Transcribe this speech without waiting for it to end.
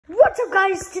up,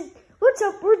 guys? What's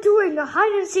up? We're doing a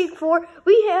hide and seek 4.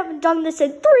 We haven't done this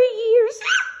in 3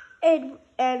 years,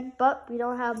 but we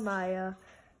don't have my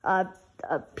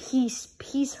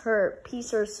peace her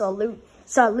salute,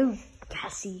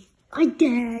 Cassie. I'm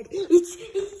dead. It's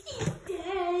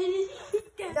dead.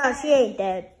 No, she ain't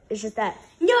dead. It's just that.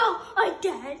 No, I'm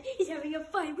dead. He's having a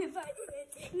fight with my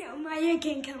friend. No, Maya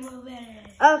can come over.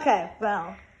 Okay,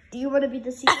 well, do you want to be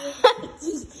the secret?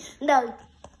 No.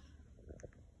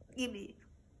 Give me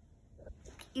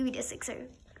the 6er.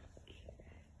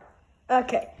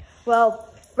 Okay,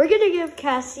 well, we're gonna give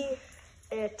Cassie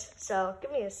it. So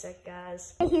give me a sec,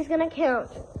 guys. He's gonna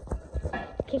count.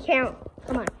 Okay, count.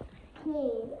 Come on.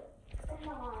 1.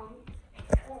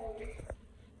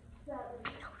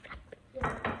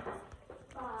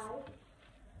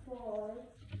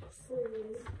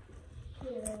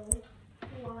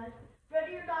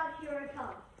 Ready or not, here I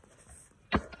come.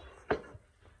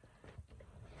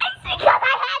 Because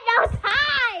I had no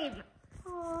time!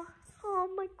 Oh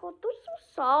my god, that's so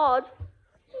sad.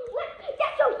 What?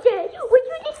 That's so sad. What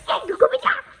you just said? You're going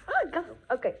down.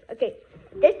 Okay.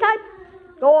 This time,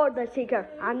 you're the seeker.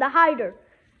 I'm the hider.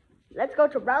 Let's go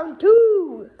to round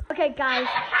 2. Okay, guys.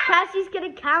 Cassie's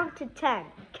gonna count to 10.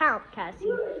 Count,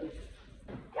 Cassie.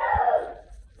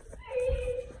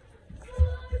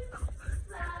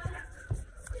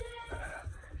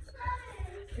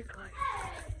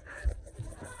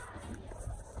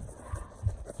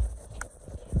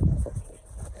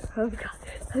 Oh god.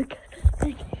 Okay.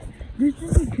 This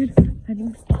is a good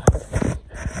hiding spot.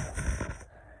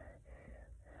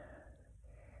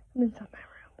 I'm inside my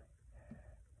room.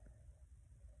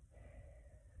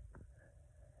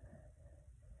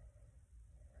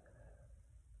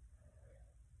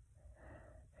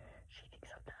 She thinks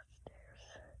I'm downstairs.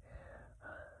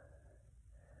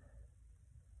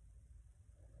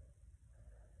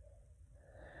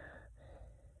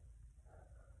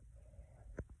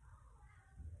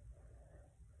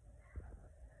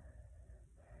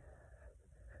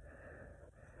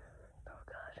 Oh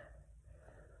god.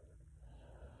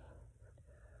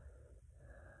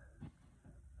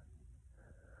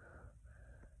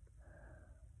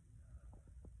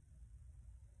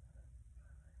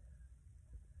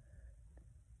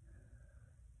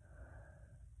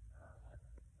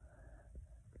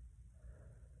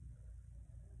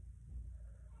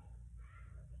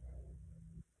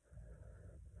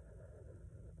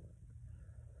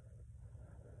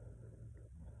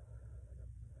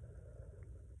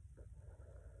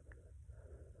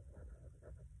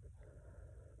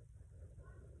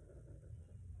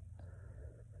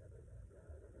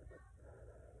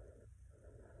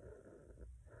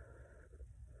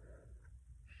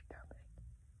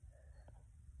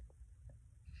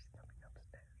 She's coming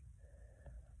upstairs.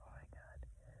 Oh my god.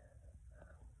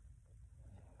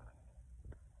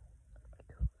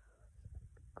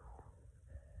 Cool.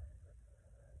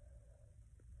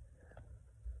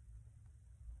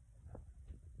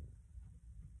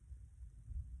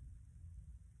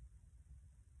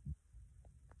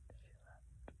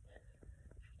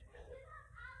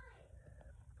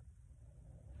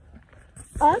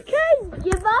 Okay,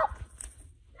 give up.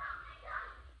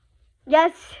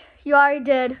 Yes, you already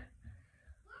did.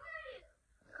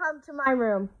 Come to my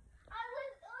room.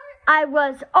 I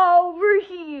was over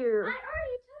here. I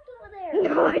already jumped over there.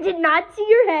 No, I did not see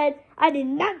your head. I did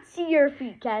not see your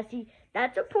feet, Cassie.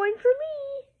 That's a point for me.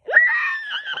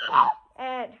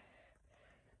 And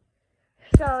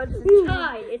so it's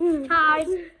tied. It's tied.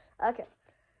 Okay.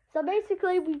 So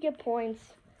basically, we get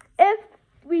points if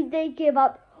they give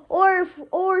up, or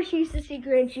she's the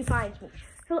secret and she finds me.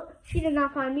 So she did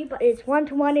not find me, but it's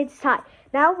 1-1. It's tied.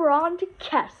 Now we're on to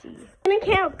Cassie. I'm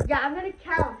gonna count. Yeah, I'm gonna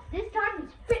count. This time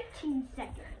it's 15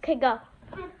 seconds. Okay, go.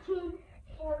 15,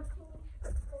 14,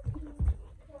 15,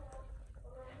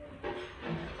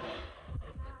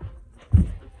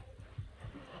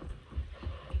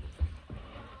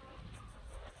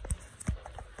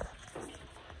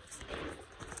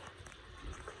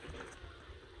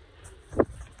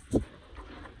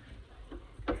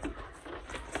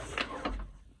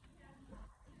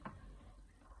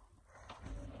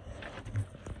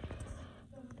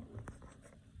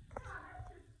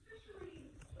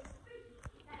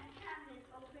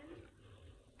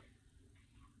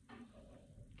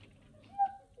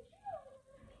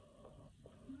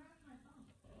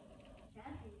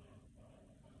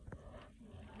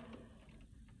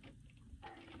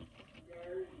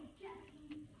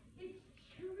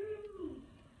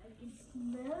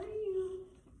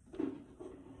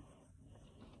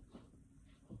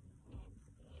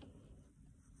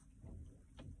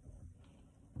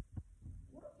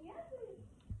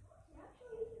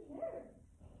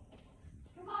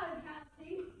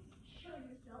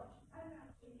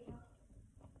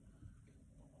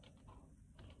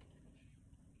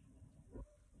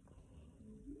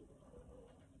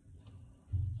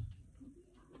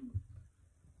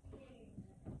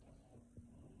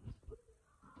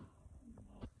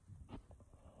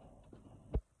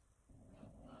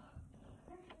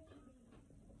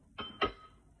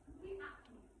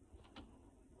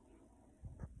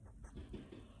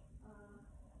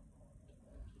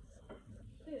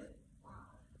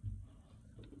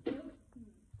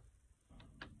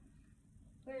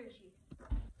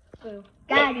 Boo.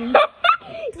 Got him.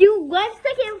 You 1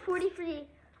 second and 43.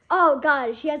 Oh,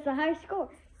 God, she has the high score.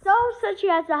 So, since she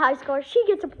has the high score, she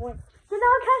gets a point. So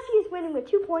now Cassie is winning with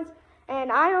 2 points,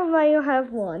 and I only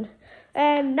have 1.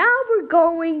 And now we're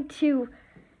going to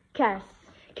Cassie.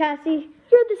 Cassie,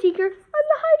 you're the seeker. I'm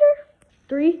the hider.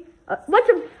 3.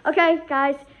 Okay,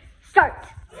 guys, start.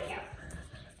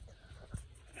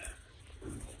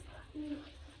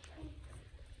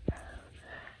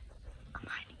 I'm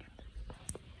hiding.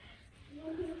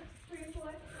 1, 2, 3,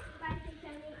 4, 5, 6,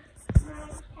 7,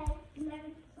 8, 9, 10,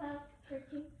 11, 12,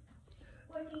 13,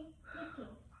 14, 15.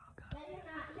 That is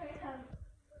not very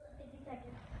 50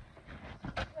 seconds.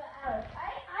 But Alex,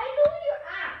 I know you're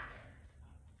at.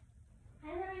 I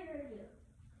never heard you.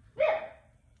 Bill!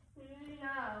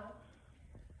 No.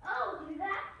 Oh,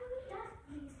 that's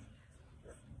easy.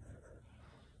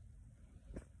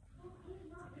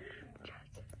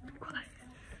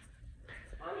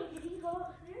 Mommy, did he go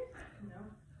upstairs? No.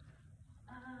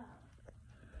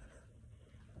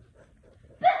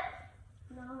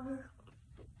 No.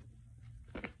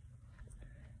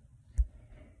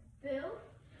 Bill?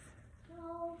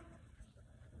 No.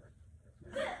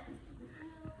 Bill?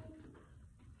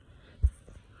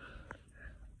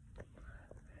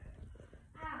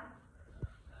 Ow.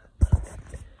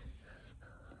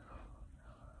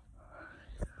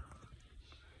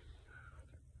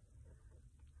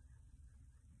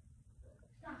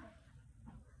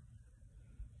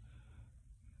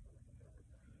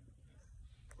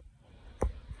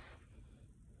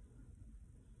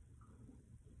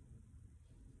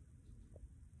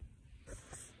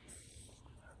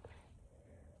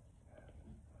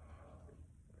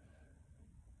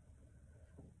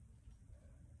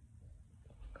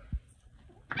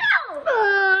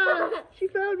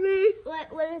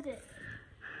 What is it?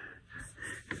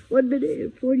 1 minute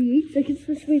and 48 seconds,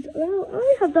 which means, well,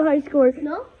 I have the high score.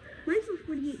 No? Mine's was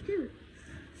 48 too.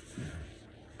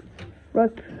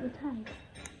 Right. What time?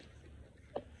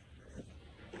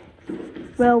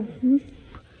 Well,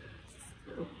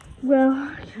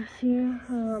 Cassie,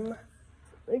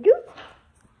 I do.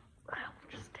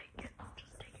 Just take it.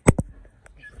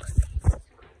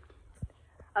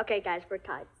 Okay, guys, we're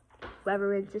tied. Whoever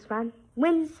wins this round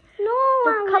wins. No,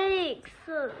 Alex.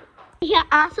 Yeah,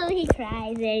 also he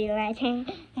cries anyway.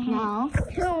 No.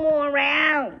 2 more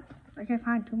rounds. Okay,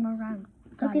 fine. 2 more rounds.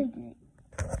 Got Okay. it.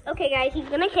 Okay, guys, he's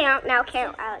gonna count. Now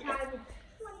count, Alex.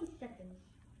 20 seconds.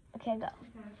 Okay, go.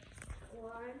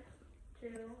 1,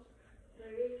 2,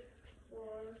 3,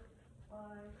 4, 5,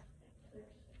 6,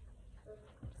 7,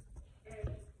 8.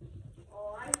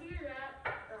 Oh, I hear that.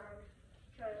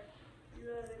 10,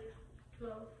 11,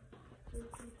 12,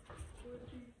 13,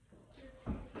 14, 15,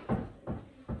 16, 17,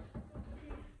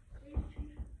 18,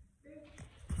 19,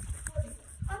 20.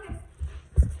 Okay.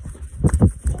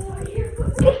 Oh, you're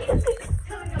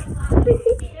coming up loud.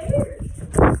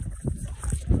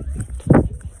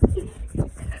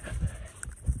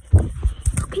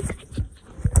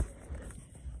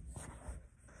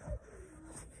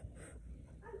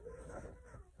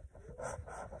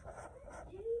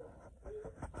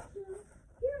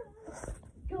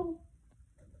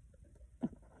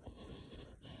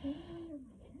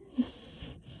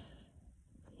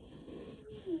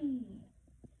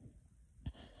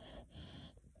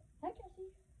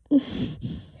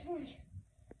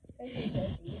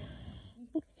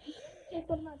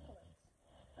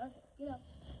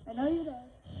 I know you're there.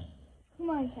 Come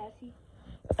on, Cassie.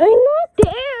 I'm not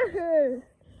there.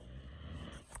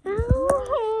 No.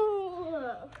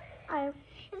 It's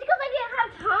because I didn't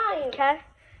have time. Okay.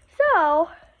 So,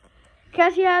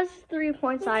 Cassie has 3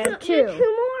 points. I have 2. Two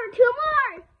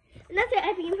more. And that's it.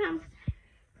 I think I'm pounds.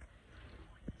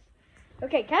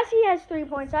 Okay, Cassie has 3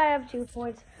 points. I have 2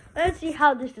 points. Let's see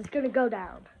how this is going to go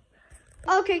down.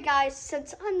 Okay, guys,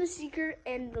 since I'm the seeker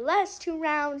in the last 2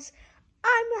 rounds,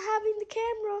 I'm having the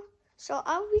camera. So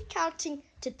I'll be counting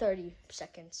to 30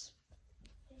 seconds.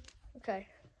 Okay.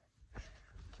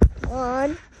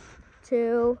 1,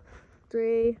 2,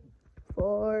 3,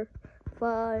 4,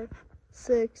 5,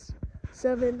 6,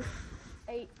 7,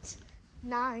 8,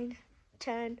 9,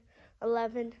 10,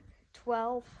 11,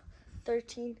 12,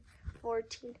 13,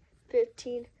 14,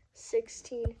 15,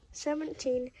 16,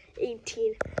 17,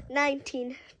 18,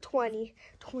 19, 20,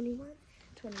 21,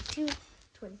 22,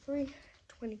 23,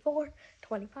 24,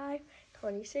 25,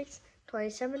 26,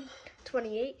 27,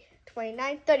 28,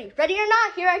 29, 30. Ready or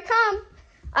not, here I come.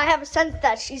 I have a sense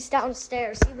that she's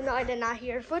downstairs, even though I did not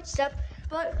hear her footstep.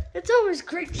 But it's always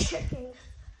great checking.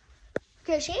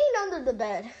 Okay, she ain't under the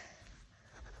bed.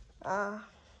 Well,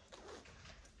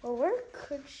 where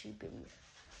could she be?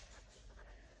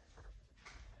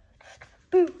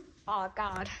 Boo. Oh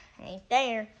God, ain't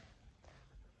there.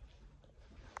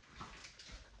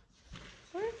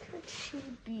 Where could she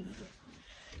be?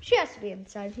 She has to be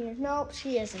inside here. Nope,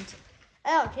 she isn't.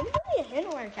 Oh, can you give me a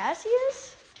hint where Cassie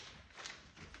is?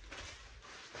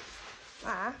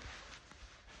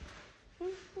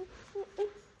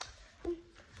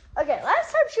 Okay,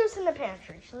 last time she was in the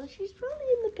pantry, so she's probably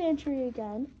in the pantry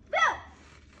again. No!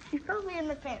 She's probably in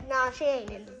the pantry. Nah, she ain't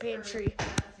in the pantry.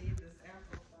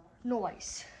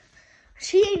 Noise.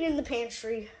 She ain't in the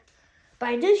pantry, but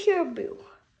I did hear a boo.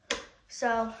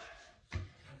 So,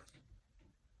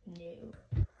 no.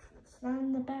 It's not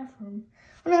in the bathroom.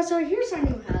 Oh, no, so here's our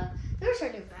new house. There's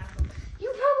our new bathroom. You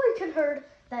probably could heard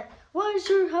that. Why is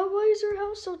your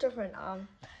house so different?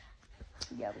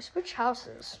 Yeah, we switched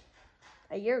houses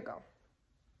a year ago.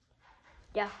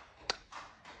 Yeah.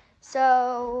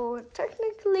 So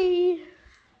technically,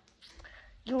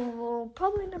 you will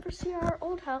probably never see our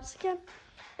old house again.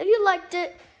 If you liked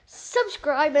it,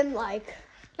 subscribe and like.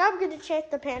 Now I'm gonna check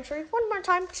the pantry one more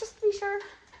time just to be sure.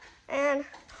 And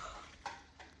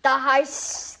the high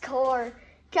score.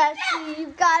 Cassie, you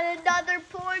got another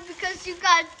point because you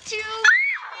got 2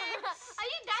 points. Are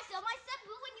you that dumb? I said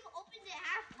boo when you opened it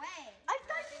halfway.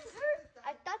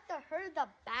 I thought they heard the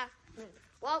bathroom.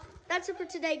 Well, that's it for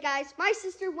today, guys. My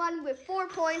sister won with 4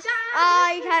 points.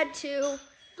 I had 2.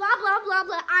 Blah, blah, blah,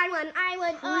 blah. I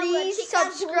won. Please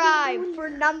subscribe for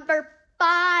number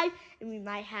 5. And we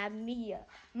might have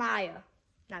Maya.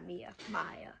 Not Mia.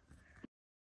 Maya.